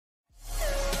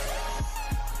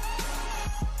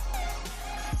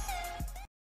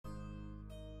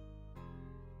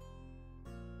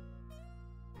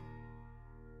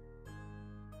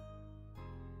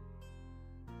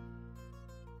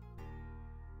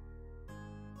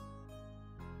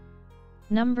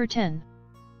Number 10.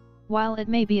 While it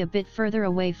may be a bit further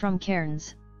away from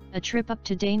Cairns, a trip up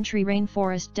to Daintree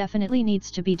Rainforest definitely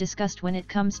needs to be discussed when it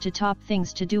comes to top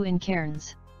things to do in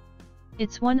Cairns.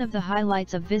 It's one of the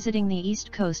highlights of visiting the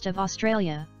east coast of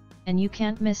Australia, and you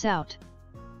can't miss out.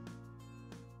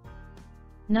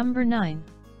 Number 9.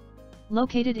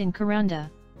 Located in Kuranda,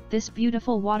 this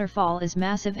beautiful waterfall is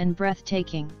massive and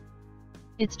breathtaking.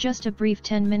 It's just a brief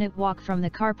 10-minute walk from the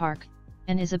car park,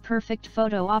 and is a perfect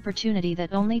photo opportunity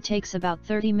that only takes about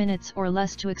 30 minutes or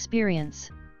less to experience.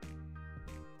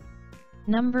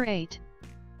 Number 8.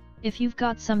 If you've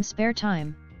got some spare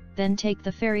time, then take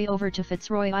the ferry over to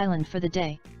Fitzroy Island for the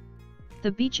day.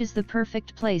 The beach is the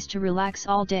perfect place to relax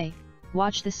all day,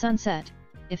 watch the sunset,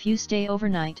 if you stay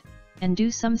overnight, and do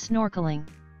some snorkeling.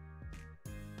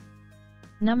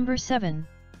 Number 7.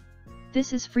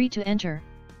 This is free to enter,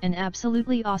 and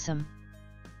absolutely awesome.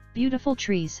 Beautiful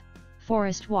trees,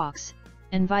 forest walks,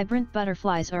 and vibrant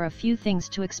butterflies are a few things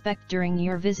to expect during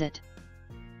your visit.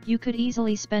 You could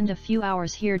easily spend a few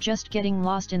hours here just getting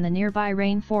lost in the nearby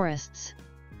rainforests.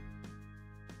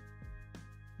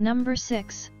 Number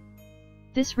 6.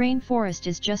 This rainforest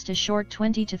is just a short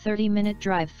 20 to 30-minute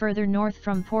drive further north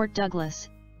from Port Douglas,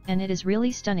 and it is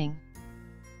really stunning.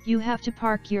 You have to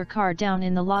park your car down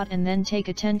in the lot and then take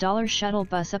a $10 shuttle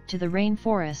bus up to the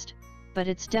rainforest, but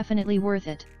it's definitely worth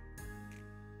it.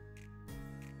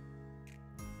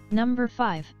 Number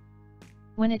 5.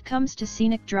 When it comes to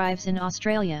scenic drives in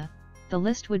Australia, the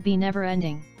list would be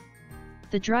never-ending.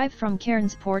 The drive from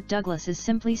Cairns Port Douglas is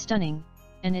simply stunning,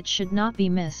 and it should not be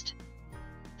missed.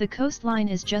 The coastline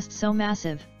is just so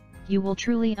massive, you will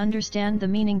truly understand the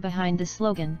meaning behind the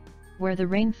slogan, "Where the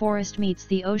rainforest meets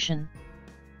the ocean."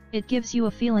 It gives you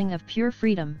a feeling of pure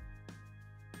freedom.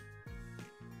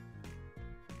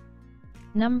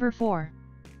 Number 4.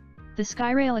 The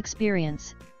Skyrail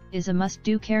experience is a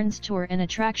must-do. Cairns tour and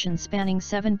attraction spanning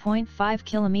 7.5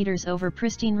 kilometers over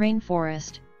pristine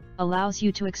rainforest, allows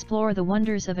you to explore the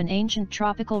wonders of an ancient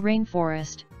tropical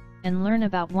rainforest, and learn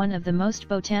about one of the most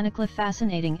botanically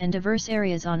fascinating and diverse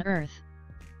areas on Earth.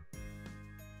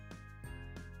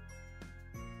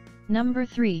 Number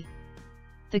 3.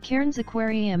 The Cairns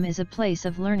Aquarium is a place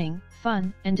of learning,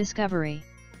 fun, and discovery.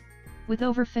 With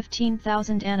over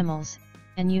 15,000 animals,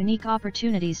 and unique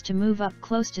opportunities to move up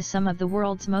close to some of the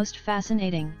world's most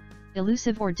fascinating,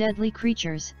 elusive or deadly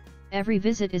creatures, every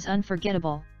visit is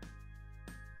unforgettable.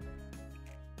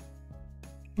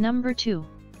 Number 2.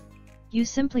 You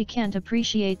simply can't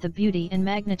appreciate the beauty and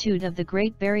magnitude of the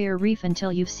Great Barrier Reef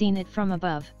until you've seen it from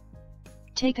above.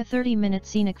 Take a 30-minute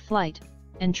scenic flight,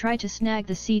 and try to snag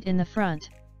the seat in the front.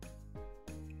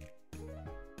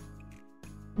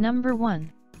 Number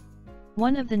 1.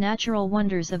 One of the natural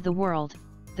wonders of the world,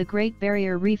 the Great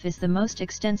Barrier Reef is the most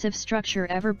extensive structure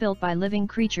ever built by living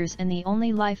creatures and the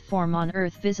only life form on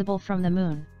Earth visible from the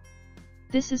Moon.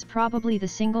 This is probably the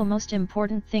single most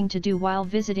important thing to do while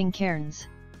visiting Cairns.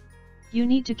 You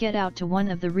need to get out to one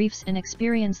of the reefs and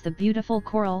experience the beautiful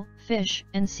coral, fish,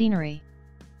 and scenery.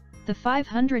 The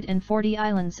 540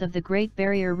 islands of the Great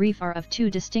Barrier Reef are of two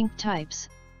distinct types,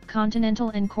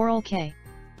 continental and coral Cay.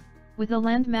 With a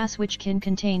landmass which can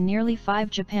contain nearly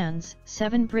 5 Japans,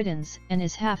 7 Britons, and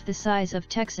is half the size of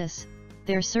Texas,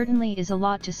 there certainly is a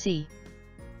lot to see.